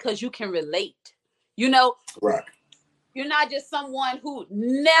from you because you can relate. Right. You're not just someone who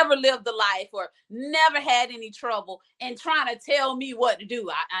never lived the life or never had any trouble and trying to tell me what to do.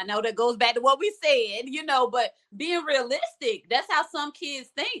 I know that goes back to what we said, but being realistic, that's how some kids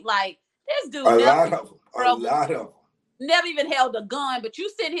think. Like, this dude a lot of them. Never even held a gun, but you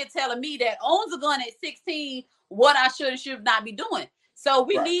sitting here telling me that owns a gun at 16, what I should not be doing. So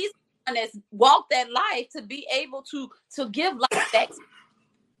we need someone that's walked that life to be able to give life back.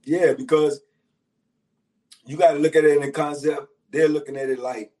 Yeah, because you got to look at it in the concept. They're looking at it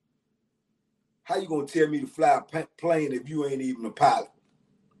like, how you going to tell me to fly a plane if you ain't even a pilot?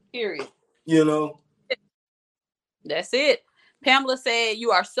 Period. That's it. Pamela said, you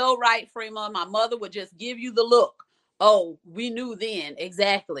are so right, Freema. My mother would just give you the look. Oh, we knew then.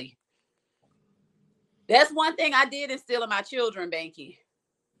 Exactly. That's one thing I did instill in my children, Banky.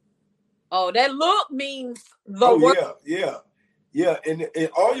 Oh, that look means the word. Yeah. And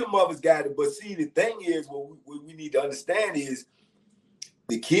all your mothers got it. But see, the thing is, what we need to understand is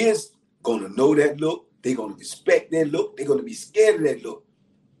the kids going to know that look. They're going to respect that look. They're going to be scared of that look.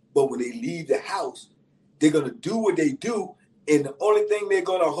 But when they leave the house, they're going to do what they do. And the only thing they're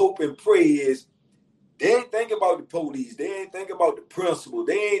going to hope and pray is they ain't thinking about the police. They ain't thinking about the principal.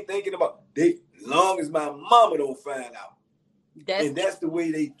 They ain't thinking about, long as my mama don't find out. That's the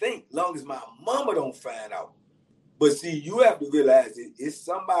way they think. Long as my mama don't find out. But see, you have to realize it's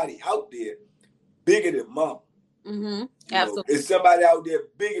somebody out there bigger than mama. Mm-hmm. Absolutely. It's somebody out there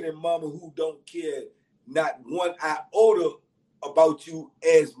bigger than mama who don't care not one iota about you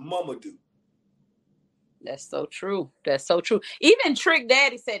as mama do. That's so true. That's so true. Even Trick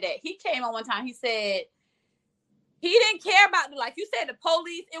Daddy said that. He came on one time. He said he didn't care about like you said, the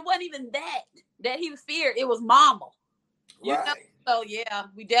police. It wasn't even that he feared. It was mama. Right. So yeah,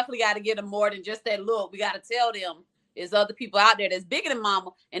 we definitely got to get them more than just that look. We got to tell them there's other people out there that's bigger than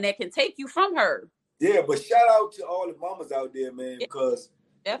mama and that can take you from her. Yeah, but shout out to all the mamas out there, man, because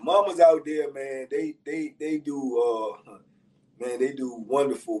mamas out there, man, they do they do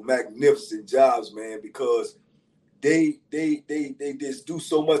wonderful, magnificent jobs, man, because they just do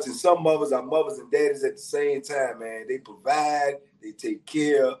so much. And some mothers are mothers and daddies at the same time, man. They provide, they take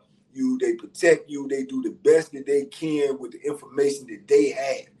care of you, they protect you, they do the best that they can with the information that they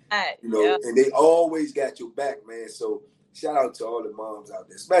have. And they always got your back, man. So shout out to all the moms out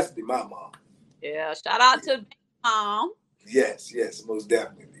there, especially my mom. Yeah, shout out to mom. Yes, most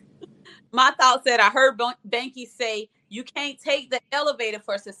definitely. My thought said, I heard Banky say, you can't take the elevator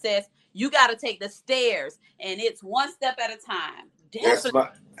for success. You got to take the stairs, and it's one step at a time. That's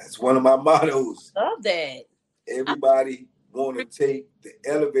one of my mottos. Love that. Everybody want to take the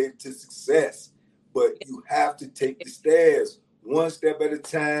elevator to success, but you have to take the stairs one step at a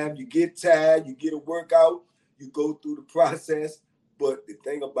time. You get tired, you get a workout, you go through the process. But the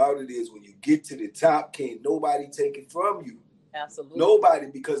thing about it is when you get to the top, can't nobody take it from you. Absolutely. Nobody,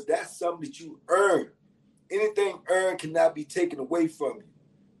 because that's something that you earn. Anything earned cannot be taken away from you.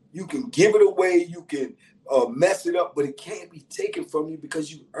 You can give it away, you can mess it up, but it can't be taken from you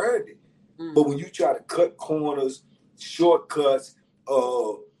because you earned it. Mm-hmm. But when you try to cut corners, shortcuts,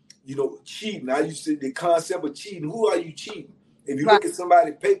 cheating. I used to the concept of cheating. Who are you cheating? If you look at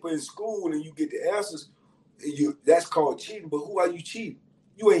somebody's paper in school and you get the answers, that's called cheating. But who are you cheating?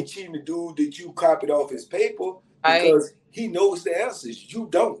 You ain't cheating the dude that you copied off his paper because he knows the answers. You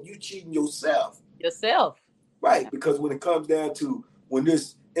don't. You cheating yourself. Right. Because when it comes down to when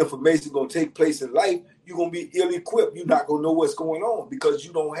this information is going to take place in life, you're going to be ill-equipped. You're not going to know what's going on because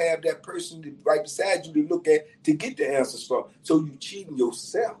you don't have that person right beside you to look at to get the answers from. So you cheating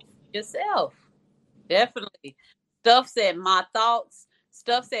yourself. Definitely. Stuff said my thoughts.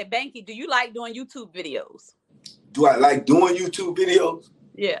 Stuff said, Banky, do you like doing YouTube videos? Do I like doing YouTube videos?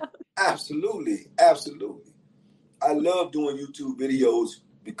 Yeah. Absolutely. I love doing YouTube videos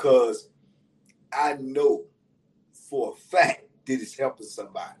because I know for a fact that it's helping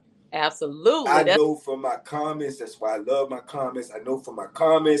somebody. Absolutely. I know from my comments. That's why I love my comments. I know from my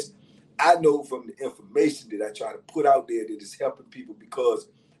comments. I know from the information that I try to put out there that it's helping people because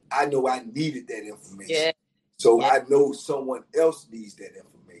I know I needed that information. Yeah. So I know someone else needs that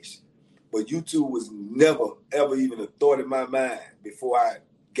information. But YouTube was never, ever even a thought in my mind before I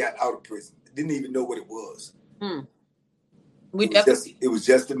got out of prison. I didn't even know what it was. It was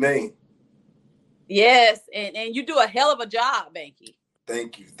just a name. Yes, and you do a hell of a job, Banky.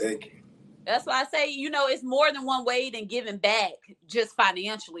 Thank you. That's why I say, it's more than one way than giving back just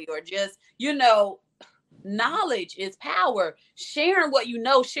financially or just, knowledge is power. Sharing what you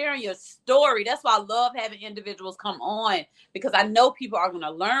know, sharing your story. That's why I love having individuals come on because I know people are going to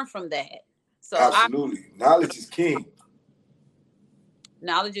learn from that. So absolutely. Knowledge is king.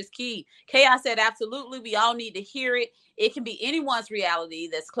 Knowledge is key. Chaos said, absolutely. We all need to hear it. It can be anyone's reality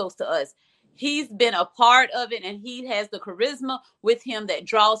that's close to us. He's been a part of it, and he has the charisma with him that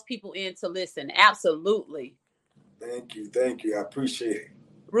draws people in to listen. Absolutely. Thank you. Thank you. I appreciate it.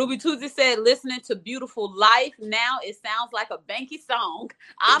 Ruby Tuesday said, listening to Beautiful Life. Now it sounds like a Banky song.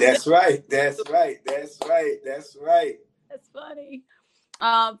 That's right. That's right. That's right. That's right. That's funny.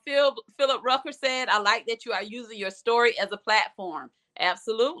 Philip Rucker said, I like that you are using your story as a platform.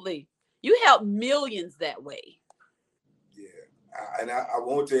 Absolutely. You help millions that way. Yeah. And I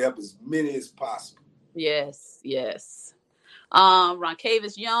want to help as many as possible. Yes, yes.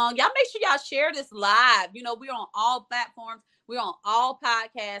 Roncavis Young. Y'all make sure y'all share this live. You know, we're on all platforms. We're on all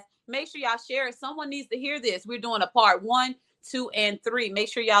podcasts. Make sure y'all share it. Someone needs to hear this. We're doing a part 1, 2, and 3.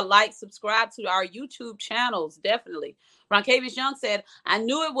 Make sure y'all like, subscribe to our YouTube channels. Definitely. Roncavius Young said, I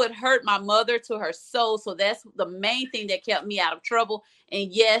knew it would hurt my mother to her soul. So that's the main thing that kept me out of trouble.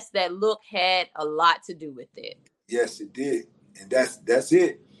 And yes, that look had a lot to do with it. Yes, it did. And that's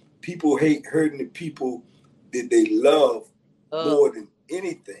it. People hate hurting the people that they love more than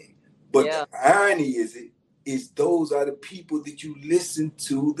anything. But the irony is those are the people that you listen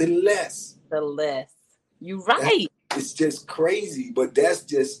to the less. The less. You're right. It's just crazy, but that's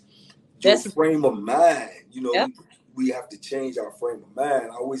just your frame of mind. You know, we have to change our frame of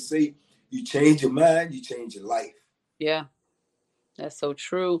mind. I always say, you change your mind, you change your life. Yeah, that's so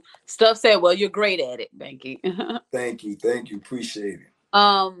true. Stuff said, well, you're great at it, Banky. Thank you. Appreciate it.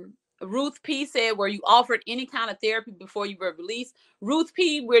 Ruth P said, were you offered any kind of therapy before you were released? Ruth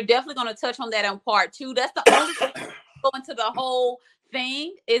P, we're definitely going to touch on that in part 2. That's the only thing go into the whole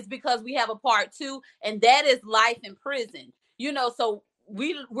thing is because we have a part 2, and that is life in prison. You know, so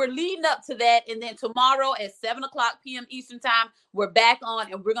we're leading up to that, and then tomorrow at 7:00 p.m. Eastern time, we're back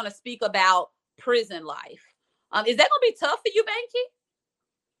on, and we're going to speak about prison life. Is that going to be tough for you,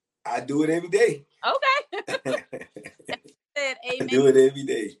 Banky? I do it every day. Okay. Said, amen. I do it every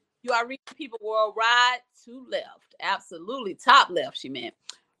day. You are reaching people worldwide to left. Absolutely. Top left, she meant.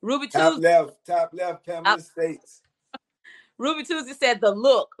 Ruby Tuesday. Top left, Pamela States. Ruby Tuesday said, the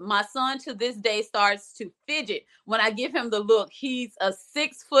look. My son to this day starts to fidget when I give him the look. He's a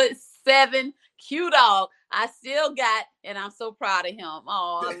 6'7" cute dog. I still got, and I'm so proud of him.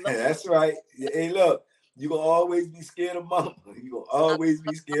 Oh, that's right. Hey, look, you're going to always be scared of mama. You're going to always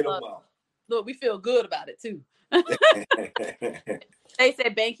be scared of mama. Look, we feel good about it, too. They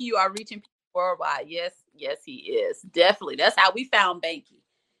said, Banky, you are reaching people worldwide. Yes, he is. Definitely. That's how we found Banky.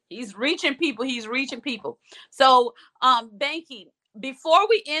 He's reaching people. So, Banky, before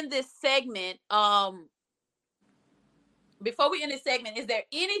we end this segment, is there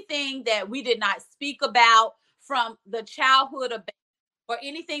anything that we did not speak about from the childhood of Banky, or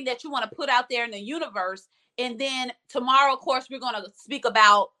anything that you want to put out there in the universe? And then tomorrow, of course, we're going to speak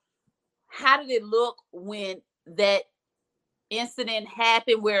about how did it look when that incident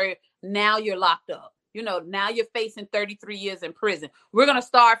happened where now you're locked up. You know, now you're facing 33 years in prison. We're going to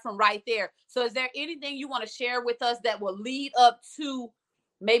start from right there. So is there anything you want to share with us that will lead up to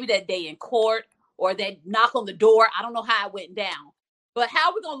maybe that day in court or that knock on the door? I don't know how it went down, but how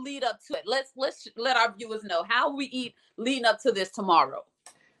are we going to lead up to it? Let's let our viewers know how we leading up to this tomorrow.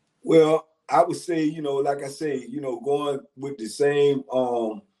 Well, I would say, you know, like I say, you know, going with the same,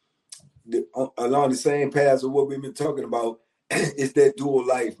 along the same paths of what we've been talking about. It's that dual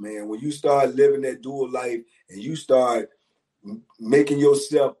life, man. When you start living that dual life and you start making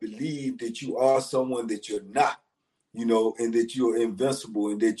yourself believe that you are someone that you're not, you know, and that you're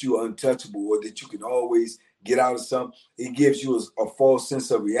invincible and that you're untouchable or that you can always get out of something, it gives you a false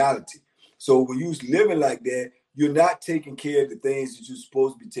sense of reality. So when you're living like that, you're not taking care of the things that you're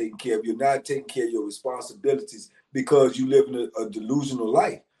supposed to be taking care of. You're not taking care of your responsibilities because you live in a delusional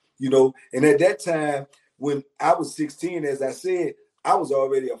life, you know. And at that time, when I was 16, as I said, I was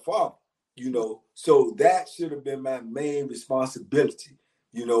already a father, you know. So that should have been my main responsibility.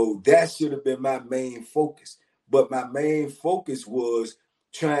 You know, that should have been my main focus. But my main focus was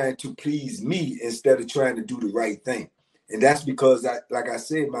trying to please me instead of trying to do the right thing. And that's because, like I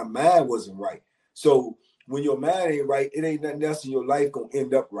said, my mind wasn't right. So when your mind ain't right, it ain't nothing else in your life going to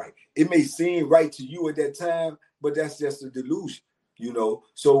end up right. It may seem right to you at that time, but that's just a delusion. You know,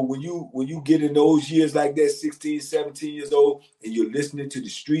 so when you get in those years like that, 16, 17 years old, and you're listening to the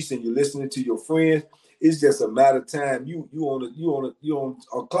streets and you're listening to your friends, it's just a matter of time. You on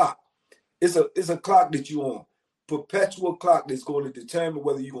a clock. It's a clock that you on, perpetual clock that's going to determine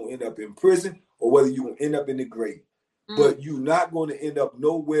whether you're going to end up in prison or whether you're going to end up in the grave. But you're not going to end up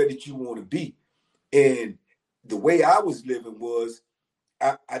nowhere that you want to be. And the way I was living was,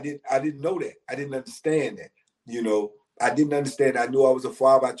 I didn't know that. I didn't understand that, you know. I didn't understand. I knew I was a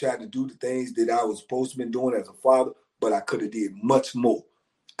father. I tried to do the things that I was supposed to be doing as a father, but I could have did much more.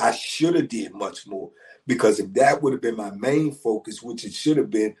 I should have did much more, because if that would have been my main focus, which it should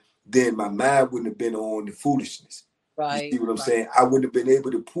have been, then my mind wouldn't have been on the foolishness. Right. You see what I'm saying? I wouldn't have been able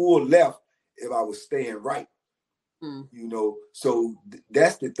to pull left if I was staying right. You know, so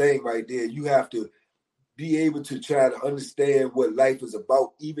that's the thing right there. You have to be able to try to understand what life is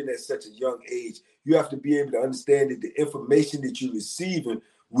about, even at such a young age. You have to be able to understand that the information that you're receiving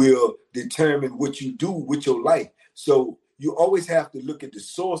will determine what you do with your life. So you always have to look at the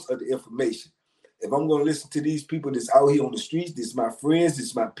source of the information. If I'm going to listen to these people that's out here on the streets, this is my friends, this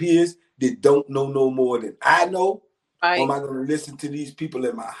is my peers that don't know no more than I know, right, or am I going to listen to these people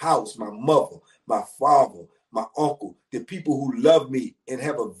in my house, my mother, my father, my uncle, the people who love me and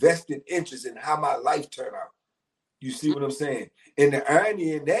have a vested interest in how my life turned out? You see what I'm saying? And the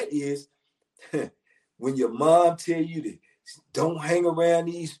irony in that is, when your mom tell you to don't hang around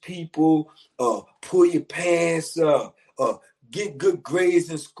these people, pull your pants up, get good grades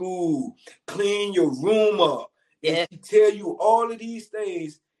in school, clean your room up, and she tell you all of these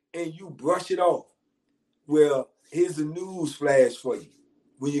things, and you brush it off. Well, here's a news flash for you.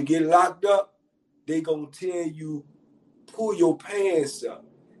 When you get locked up, they gonna tell you, pull your pants up,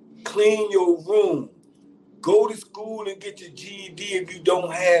 clean your room, go to school and get your GED if you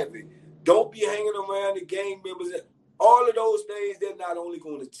don't have it. Don't be hanging around the gang members. All of those things, they're not only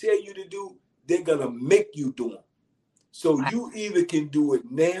going to tell you to do, they're going to make you do them. So you either can do it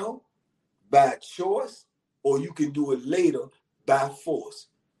now by choice, or you can do it later by force.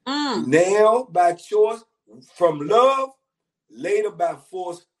 Now by choice from love, later by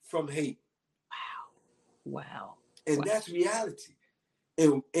force from hate. Wow. And that's reality.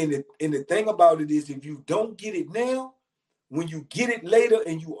 And the thing about it is, if you don't get it now, when you get it later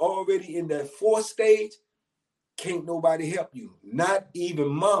and you already in that fourth stage, can't nobody help you, not even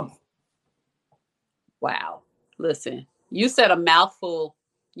mama. Wow. Listen, you said a mouthful.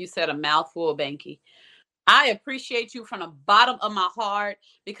 You said a mouthful, Banky. I appreciate you from the bottom of my heart,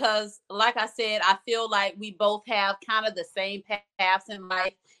 because like I said, I feel like we both have kind of the same paths in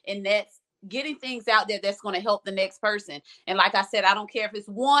life, and that's getting things out there that's going to help the next person. And like I said, I don't care if it's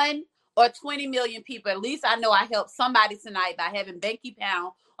 1 or 20 million people. At least I know I helped somebody tonight by having Banky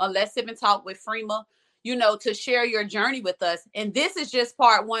Pound on Let's Sip and Talk with Freema, you know, to share your journey with us. And this is just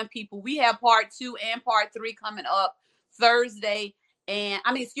part 1, people. We have part 2 and part 3 coming up Wednesday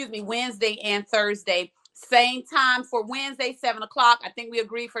and Thursday. Same time for Wednesday, 7 o'clock. I think we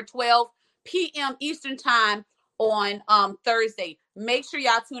agreed for 12 p.m. Eastern time on Thursday. Make sure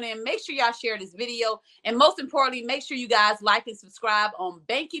y'all tune in. Make sure y'all share this video. And most importantly, make sure you guys like and subscribe on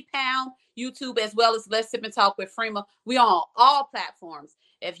Banky Pound YouTube, as well as Let's Sip and Talk with Freema. We on all platforms.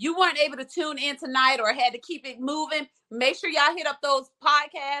 If you weren't able to tune in tonight or had to keep it moving, make sure y'all hit up those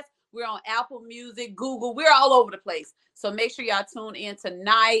podcasts. We're on Apple Music, Google. We're all over the place. So make sure y'all tune in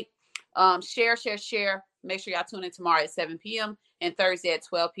tonight. Share. Make sure y'all tune in tomorrow at 7 p.m. and Thursday at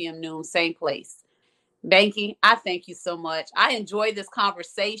 12 p.m. noon, same place. Banky, I thank you so much. I enjoyed this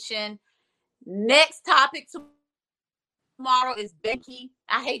conversation. Next topic tomorrow is Banky.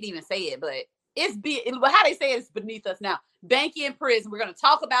 I hate to even say it, but how they say it's beneath us now. Banky in prison. We're going to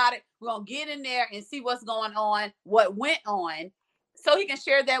talk about it. We're going to get in there and see what's going on, what went on, so he can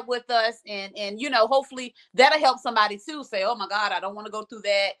share that with us. And you know, hopefully that'll help somebody too say, oh my God, I don't want to go through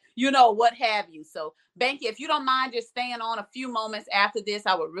that, you know, what have you. So Banky, if you don't mind just staying on a few moments after this,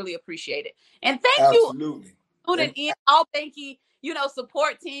 I would really appreciate it. And thank you for tuning in. All Banky, you know,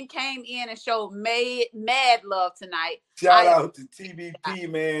 support team came in and showed mad love tonight. Shout out to TVP,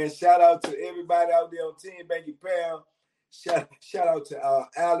 man. Shout out to everybody out there on Team Banky Pound. Shout out to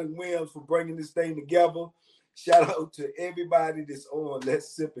Alan Williams for bringing this thing together. Shout out to everybody that's on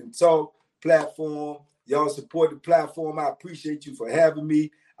Let's Sip and Talk platform. Y'all support the platform. I appreciate you for having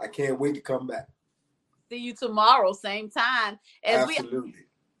me. I can't wait to come back. See you tomorrow, same time. Absolutely.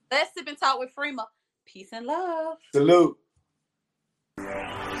 Let's Sip and Talk with Freema. Peace and love. Salute.